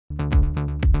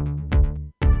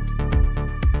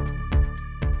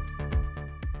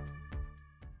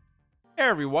Hey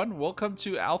everyone, welcome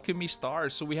to Alchemy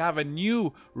Stars. So we have a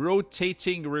new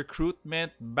rotating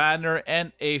recruitment banner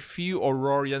and a few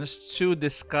Aurorians to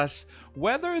discuss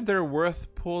whether they're worth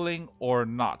pulling or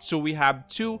not. So we have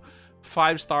two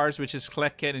 5 stars, which is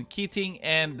Kleken Keating,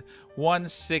 and one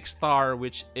 6 star,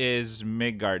 which is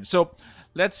Migard. So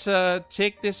let's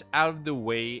take this out of the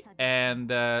way and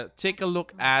take a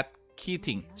look at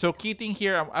Keating. So Keating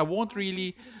here, I won't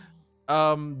really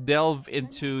delve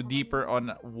into deeper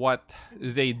on what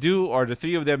they do or the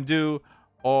three of them do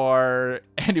or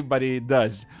anybody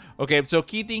does. Okay, so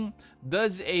Keating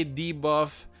does a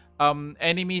debuff.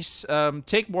 Enemies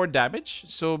take more damage.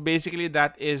 So basically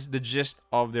that is the gist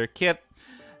of their kit.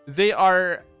 They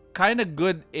are kind of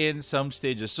good in some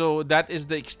stages. So that is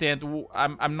the extent.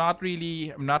 I'm not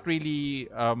really what do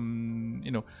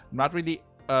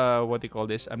you call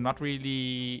this? I'm not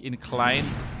really inclined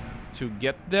to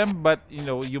get them, but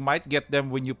you might get them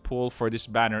when you pull for this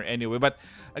banner anyway. But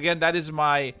again, that is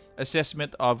my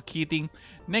assessment of Keating.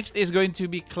 Next is going to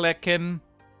be Kleken.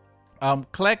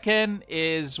 Kleken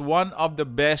is one of the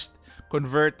best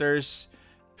converters.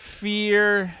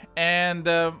 Fear, and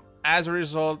as a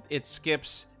result, it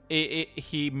skips.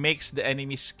 He makes the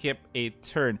enemy skip a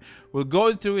turn. We'll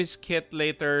go through his kit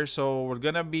later, so we're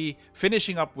gonna be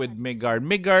finishing up with Migard.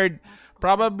 Migard,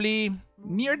 probably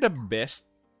near the best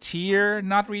tier,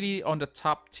 not really on the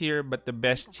top tier, but the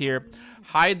best tier.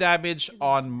 High damage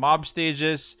on mob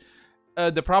stages.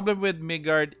 The problem with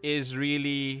Migard is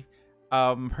really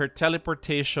her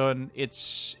teleportation.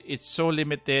 It's so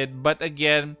limited, but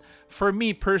again, for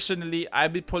me personally, I'll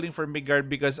be pulling for Migard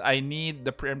because I need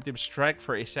the preemptive strike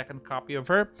for a second copy of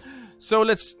her. So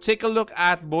let's take a look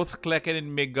at both Kleken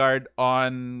and Migard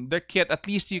on their kit. At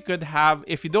least you could have,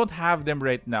 if you don't have them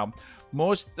right now,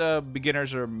 most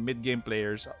beginners or mid-game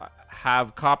players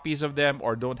have copies of them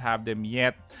or don't have them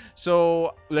yet.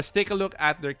 So let's take a look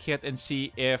at their kit and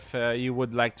see if you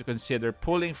would like to consider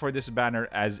pulling for this banner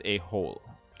as a whole.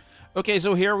 Okay,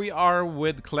 so here we are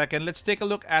with Kleken. Let's take a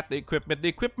look at the equipment. The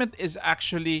equipment is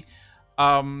actually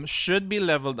should be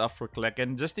leveled up for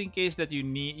Kleken, just in case that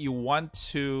you want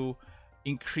to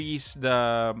increase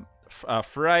the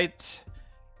fright,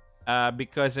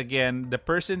 because again, the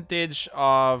percentage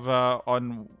of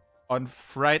on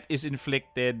fright is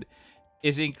inflicted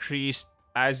is increased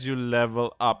as you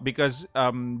level up, because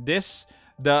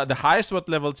the highest what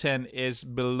level 10 is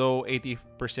below 80%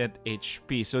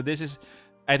 HP. So this is,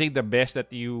 I think, the best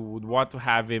that you would want to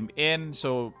have him in.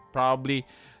 So probably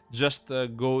just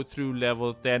go through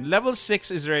level 10. Level 6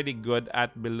 is already good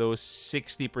at below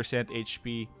 60%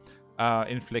 HP,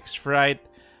 inflicts fright.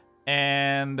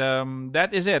 And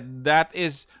that is it. That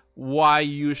is why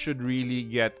you should really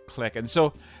get Kleken.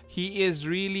 So he is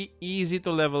really easy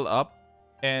to level up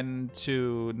and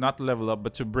to not level up,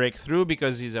 but to break through,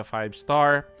 because he's a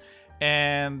 5-star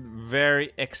and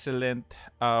very excellent.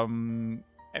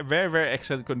 Very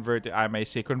excellent converter, I may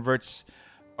say. Converts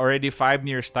already 5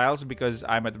 near styles because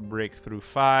I'm at breakthrough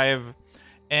 5.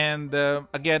 And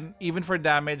again, even for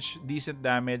damage, decent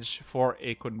damage for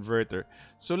a converter.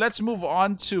 So let's move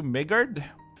on to Migard.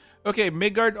 Okay,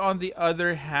 Migard on the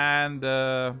other hand,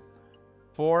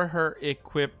 for her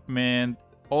equipment,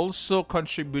 also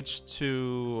contributes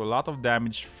to a lot of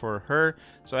damage for her.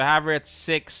 So I have her at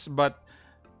 6, but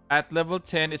at level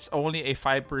 10, it's only a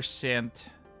 5%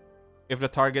 if the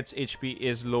target's HP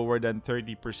is lower than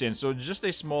 30%. So just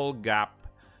a small gap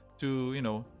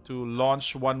to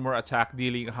launch one more attack,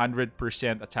 dealing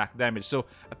 100% attack damage. So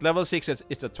at level 6,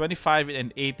 it's a 25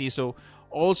 and 80. So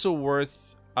also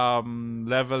worth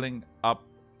leveling up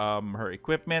her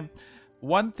equipment.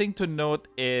 One thing to note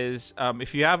is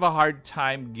if you have a hard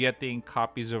time getting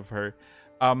copies of her,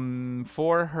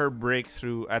 for her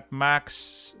breakthrough at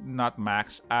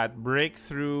at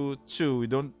breakthrough 2, we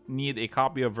don't need a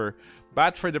copy of her.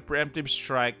 But for the preemptive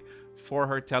strike, for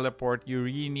her teleport, you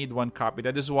really need 1 copy.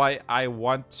 That is why I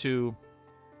want to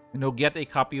get a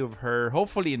copy of her,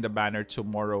 hopefully in the banner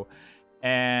tomorrow.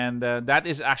 And that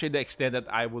is actually the extent that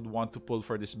I would want to pull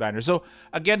for this banner. So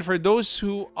again, for those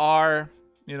who are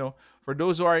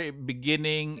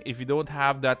beginning, if you don't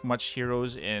have that much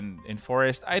heroes in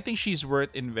Forest, I think she's worth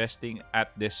investing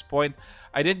at this point.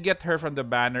 I didn't get her from the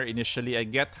banner initially. I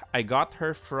got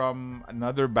her from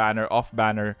another banner, off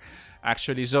banner,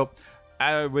 actually. So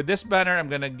with this banner, I'm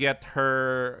gonna get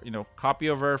her, copy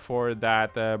of her for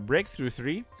that breakthrough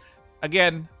 3.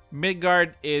 Again,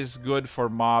 Migard is good for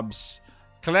mobs.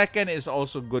 Kleken is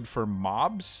also good for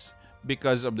mobs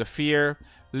because of the fear.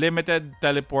 Limited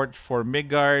teleport for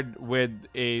Migard with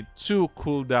a 2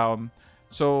 cooldown.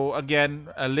 So again,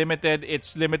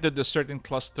 it's limited to a certain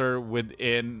cluster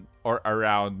within or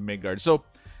around Migard. So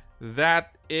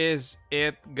that is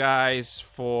it, guys,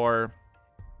 for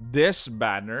this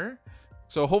banner.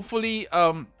 So hopefully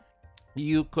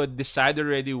you could decide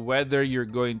already whether you're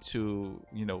going to,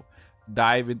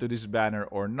 dive into this banner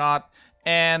or not.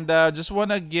 And just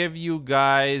want to give you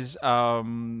guys a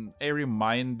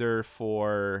reminder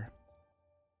for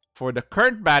the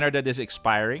current banner that is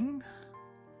expiring.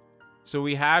 So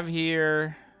we have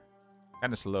here,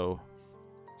 kind of slow,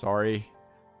 sorry.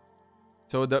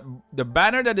 So the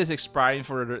banner that is expiring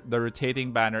for the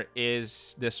rotating banner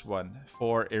is this one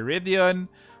for Iridion,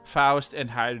 Faust, and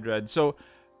Hydrad. So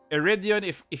Iridion,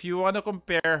 if you want to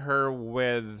compare her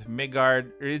with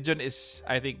Migard, Iridion is,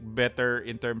 I think, better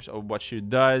in terms of what she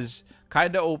does.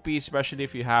 Kind of OP, especially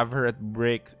if you have her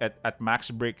at max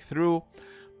breakthrough.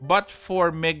 But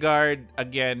for Migard,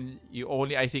 again, you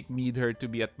only, I think, need her to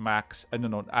be at max,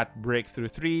 at breakthrough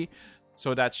 3,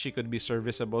 so that she could be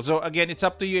serviceable. So again, it's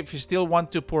up to you. If you still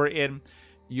want to pour in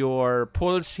your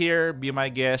pulls here, be my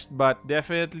guest. But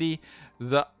definitely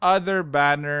the other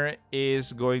banner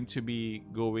is going to be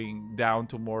going down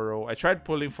tomorrow. I tried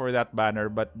pulling for that banner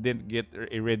but didn't get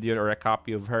Iridion or a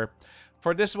copy of her.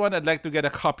 For this one, I'd like to get a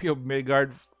copy of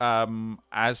Migard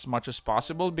as much as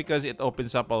possible because it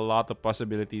opens up a lot of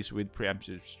possibilities with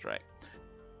Preemptive Strike.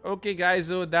 Okay, guys,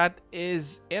 so that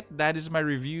is it. That is my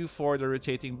review for the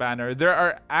rotating banner.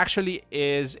 There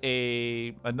is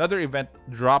another event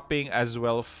dropping as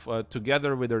well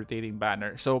together with the rotating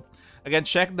banner. So again,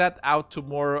 check that out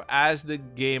tomorrow as the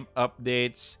game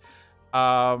updates.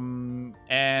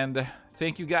 And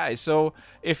thank you, guys. So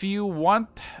if you want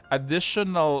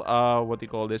additional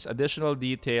additional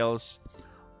details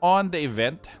on the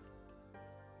event,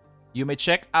 you may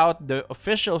check out the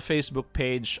official Facebook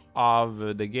page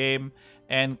of the game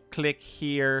and click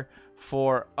here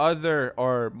for other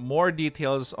or more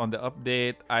details on the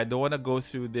update. I don't want to go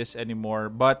through this anymore,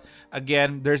 but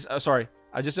again, there's I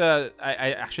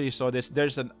actually saw this.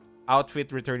 There's an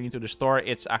outfit returning to the store.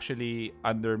 It's actually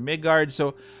under Migard,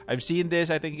 so I've seen this.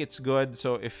 I think it's good.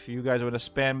 So if you guys want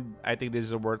to spam, I think this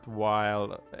is a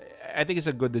worthwhile. I think it's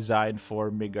a good design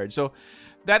for Migard. So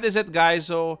that is it, guys.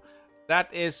 So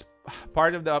that is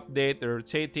part of the update, the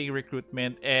rotating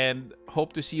recruitment, and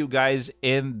hope to see you guys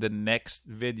in the next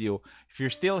video. If you're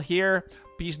still here,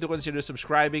 please do consider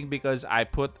subscribing because I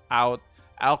put out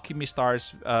Alchemy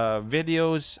Stars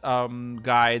videos,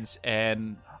 guides,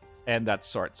 and that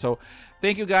sort. So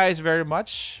thank you guys very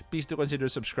much. Please do consider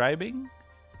subscribing.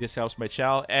 This helps my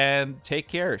channel, and take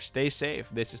care. Stay safe.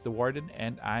 This is the Warden,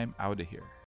 and I'm out of here.